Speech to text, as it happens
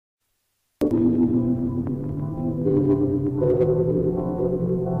I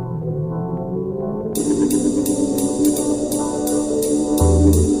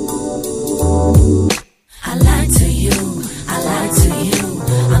lied to you, I lied to you,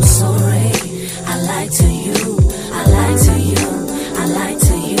 I'm sorry. I lied to you, I lied to you, I lied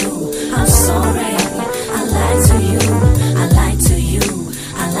to you, I'm sorry. I lied to you, I lied to you,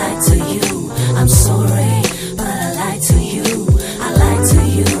 I lied to you, I'm sorry. But I lied to you, I lied to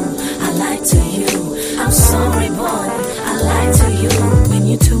you, I lied to you, I'm sorry, boy. I lied to you when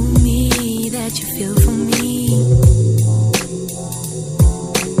you told me that you feel for me.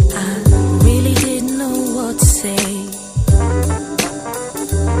 I really didn't know what to say,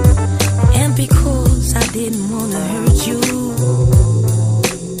 and because I didn't want to hurt you,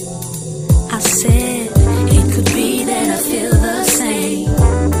 I said it could be that I feel the same.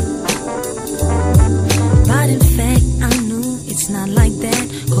 But in fact I knew it's not like that,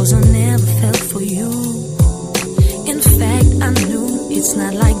 'cause I never felt for you. In fact I knew it's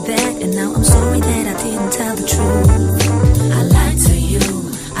not like that, and now I'm sorry that I didn't tell the truth.